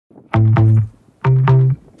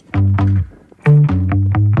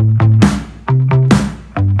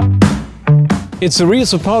It's a real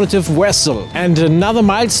superlative vessel and another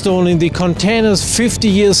milestone in the container's 50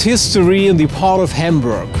 years history in the Port of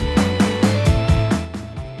Hamburg.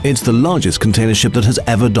 It's the largest container ship that has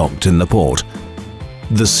ever docked in the port.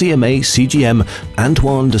 The CMA CGM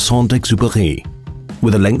Antoine de Saint-Exupéry,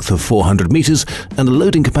 with a length of 400 meters and a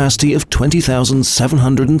loading capacity of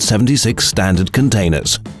 20,776 standard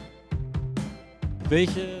containers.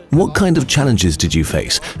 What kind of challenges did you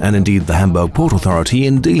face, and indeed the Hamburg Port Authority,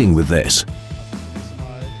 in dealing with this?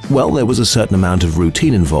 Well, there was a certain amount of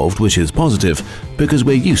routine involved, which is positive, because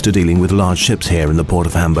we're used to dealing with large ships here in the Port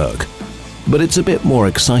of Hamburg. But it's a bit more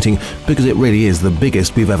exciting because it really is the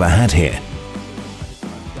biggest we've ever had here.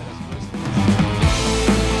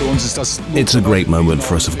 It's a great moment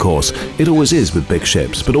for us, of course. It always is with big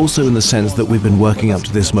ships, but also in the sense that we've been working up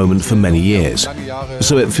to this moment for many years.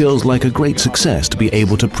 So it feels like a great success to be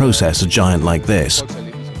able to process a giant like this.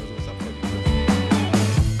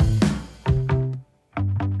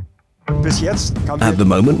 At the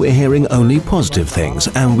moment we're hearing only positive things,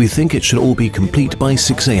 and we think it should all be complete by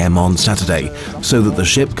 6 AM on Saturday, so that the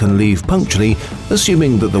ship can leave punctually,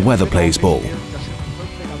 assuming that the weather plays ball.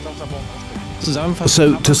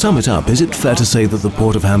 So, to sum it up, is it fair to say that the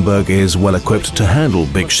Port of Hamburg is well equipped to handle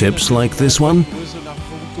big ships like this one?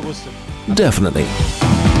 Definitely.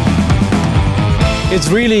 It's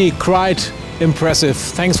really quite impressive.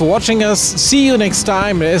 Thanks for watching us. See you next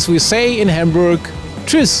time. As we say in Hamburg,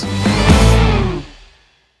 tschüss.